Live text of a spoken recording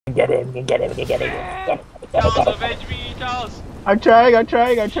Get him, get him, get him. Charles, avenge me, Charles! I'm trying.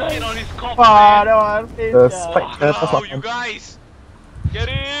 Get on his cop, Ah, man! that one. The spike Wow, you guys! Get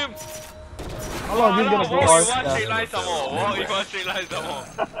him! How long is this gonna go on? You want straight line some more? What? You want straight line some more?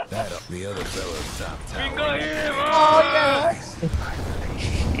 That up the other fella's top tower. Finger him! Oh,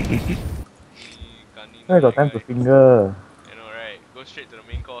 yeah. I got time to finger. You know, right? Go straight to the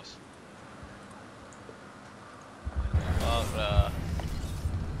main course. Fuck lah.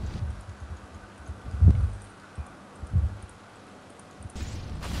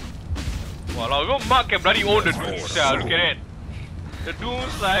 Wow, even Mark can bloody own the Dooms, yeah, look at it. The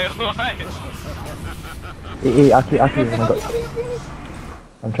Dooms like, what? Hey, Aki, oh my god.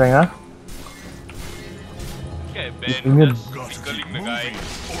 I'm trying, huh? Okay, Finger. Ben, just tickling the guy.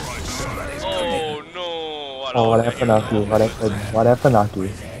 Oh no! Oh, what happened, Aki? What happened,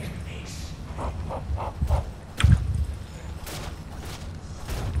 Aki?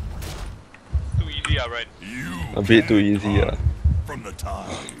 Too easy, right? A bit too easy, From the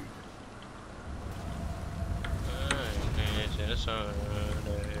tide.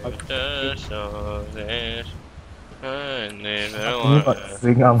 Aku got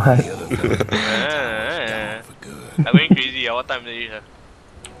swing amat. I'm going crazy. What time is it?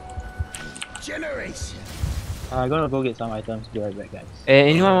 Generation. I'm gonna go get some items. Be right back, guys.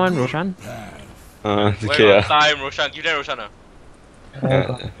 Anyone want Roshan? It's Where okay. got time, Roshan? Give them Roshan. I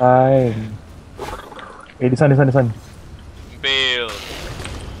got time. Hey, this one. Bail.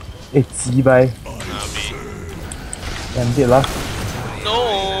 Hey, Zibai. Nabi. I'm dead lah.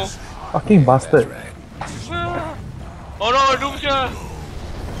 No! Fucking bastard. Oh no, Doom's here!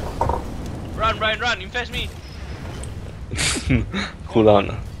 Run, infest me! Cool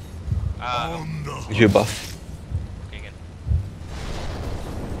down. Ah, You buff. okay, again.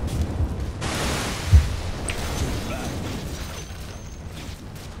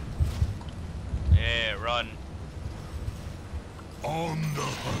 Yeah, run. On the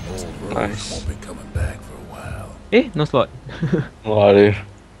hunt. Nice. Won't be coming back for a while. No slot. Wow, dude.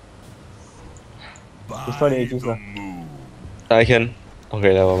 Destroy the edges lah. I can.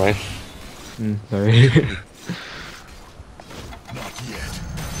 Okay, never mind. Sorry. Not yet.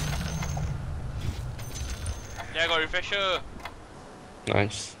 Yeah, I got refresher.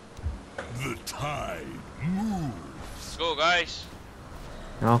 Nice. The tide moves. Let's go, guys.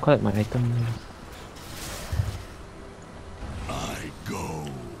 I'll collect my item. I go.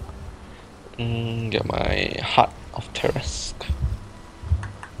 Get my Heart of Terrask.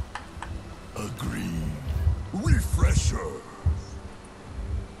 Agree. Refresher.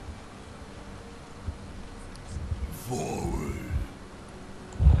 Forward.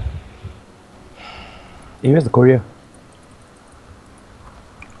 Hey, where's the courier?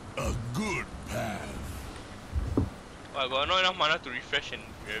 A good path. I got not enough mana to refresh and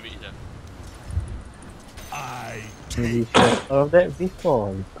grab it. I Maybe take. share all of that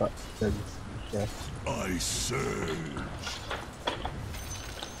before we got service. Share. I surge.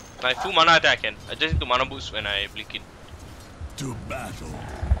 My full mana attack I can. I just need to mana boost when I blink in. To battle.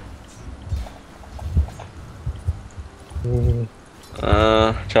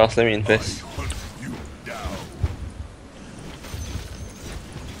 Charles, let me invest. Hunt you down.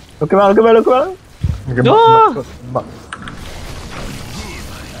 Look around. No!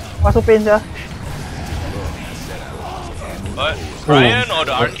 What's so pain, sir? What? Ryan or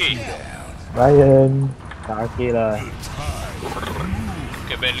the RK? Ryan. The arcade lah.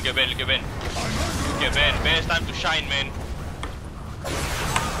 Look at Ben. Ben, it's time to shine, man.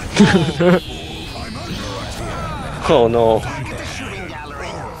 Oh no.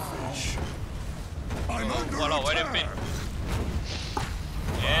 Walao, why didn't Ben?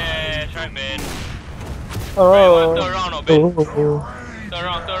 Yeah, shine, man. Right, one, turn around or Ben? Turn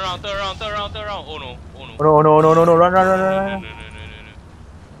around. Oh no. No, run. No.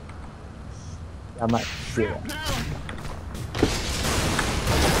 Amat shit.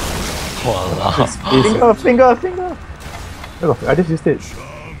 Walao. Finger. Look, I just used it.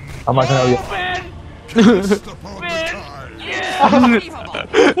 Amat kena away. Just upon the tide.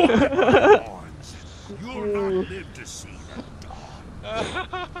 You'll not live to see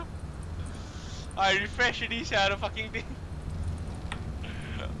that. I refresh this the fucking thing.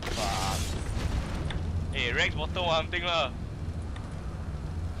 Fuck. Hey, Rex bottom one thing lah.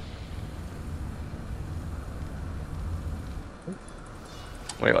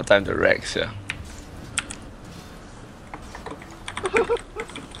 Wait, what time to Rex, yeah?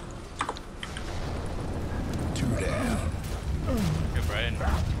 Two down. Okay, Brian.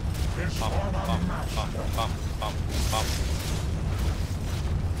 Pump.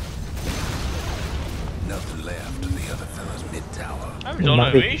 Nothing left of the other fella's mid tower. I'm John,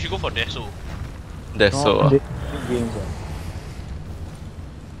 Nothing. maybe you should go for Deso. That's No, so. they games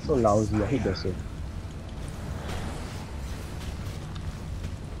so lousy. I hate that shit.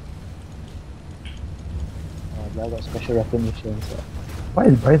 I got special recognition. So. Why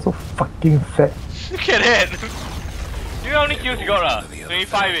is Brian so fucking fat? Look at that! You know how many kills you got?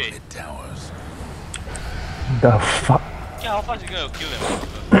 25 eh? Towers. The fuck? Yeah, how fast you gonna kill them?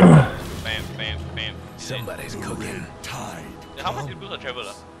 Bam, bam, bam. Somebody's cooking. Tide. How much you boost on travel?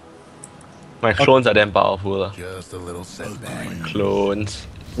 My clones are damn powerful. lah. Just a little setback. Clones.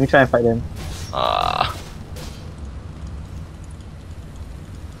 Let me try and fight them. Ah.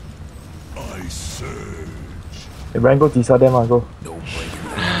 I surge. Hey Brian, go Tisa them go. No breaking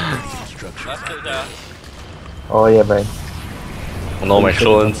the instructions. Last kill, Oh yeah, Brian. Oh no, my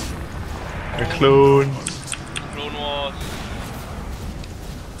clones. My clones. Clone Wars.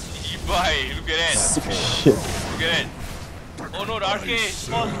 Bye, look at that. Shit. Look at that. Oh no, the arcade.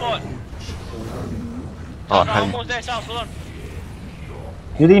 Spot. Oh, I'm almost there, South. Hold on.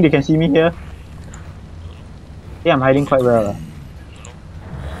 Do you think they can see me here? Yeah, I'm hiding quite well.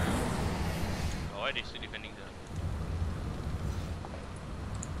 Why are they still defending that?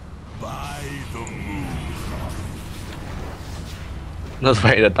 By the moon. not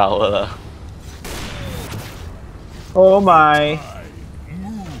fight the tower. lah. Oh my.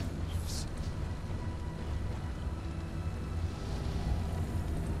 Moves.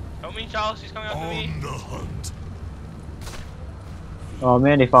 Help me, Charles. He's coming after me. On the hunt. Oh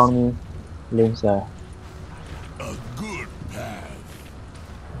man, they found me. Lame sir. A good path.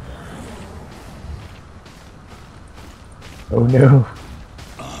 Oh no.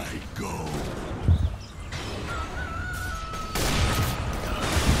 I go.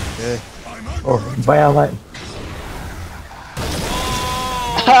 I'm under Oh, bye Ahmad.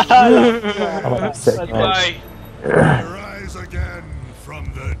 Oh! Ahmad upset. That's Man. Bye. I rise again from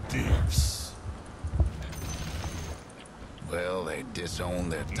the deeps. Well, they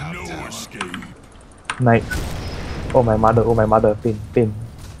disowned their top No tower. escape. Night. Oh my mother. Pain.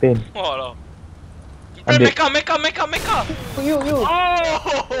 Oh no. I'm dead. Mecha! You.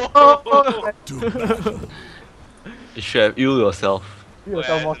 Oh! To battle. You should have healed yourself. You Oh,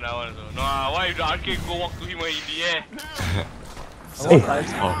 yourself yeah, more. that one as well. No, why if the arcade go walk to him in the air? Hey.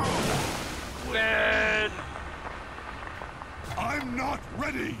 Man! I'm not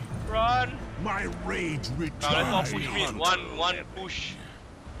ready. Run! My rage Now let's all push mid. One push.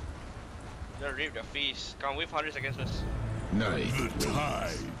 They'll rape their face. Can't wait for 100 seconds first. Nice. The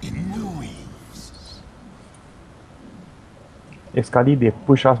tide moves. If Skadi they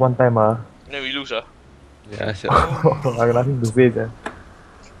push us one time Then we lose, Yeah, sure. I got nothing to say then.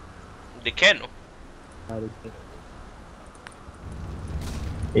 They can.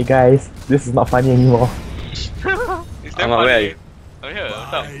 Hey guys, this is not funny anymore. It's I'm not where. I'm here.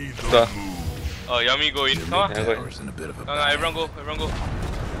 What's up? By What's the up? moon. Oh, Yami go in. Come on. Yeah, go ahead. Tower's in a bit of a No, everyone go.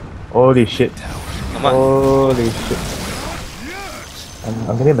 Holy shit. Come on. Holy shit.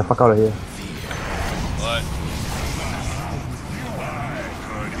 I'm getting the fuck out of here. What?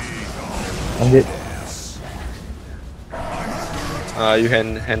 I'm dead. You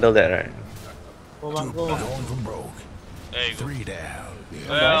can handle that, right? Going from broke. There you go. 3 down.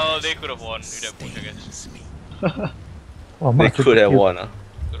 Well, they could have won with that push, I guess. Oh, They Mark, could have you- won. Could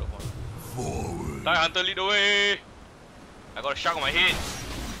have won. Forward. Die Hunter, lead the way! I got a shark on my head.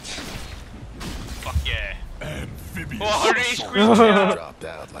 Fuck yeah. Amphibious. Oh, 100 squeeze, yeah. Dropped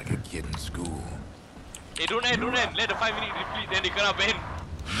out like a kid in school. Hey, don't end. Let the 5 minute replete, then they gonna ban.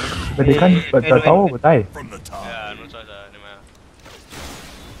 But they can't, but the tower will die. From the top. Yeah, no choice, never mind.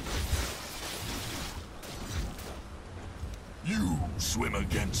 You swim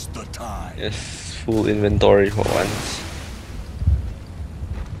against the tide. Yes, full inventory for once.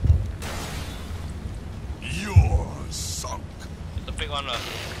 You're sunk. It's a big one, lah.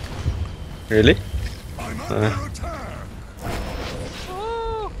 Really? I'm under attack.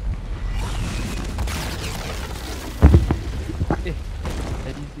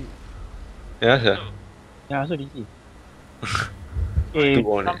 Yeah, sure. Yeah, so DC. Hey,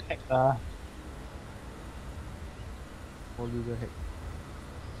 Two on some it. hack All user hack.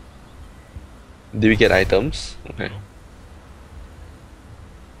 Did we get items? Okay.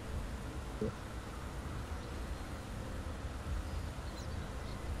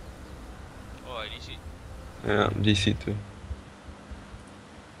 Oh, I DC. Yeah, DC too.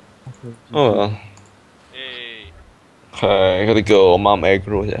 Okay. Oh well. Hey. Okay, I gotta go. Mom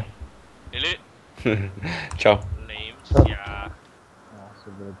aggro, yeah. Elite. Ciao. Lame. Yeah. Ah,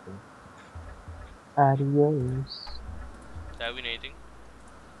 so good. Adios. Did I win anything?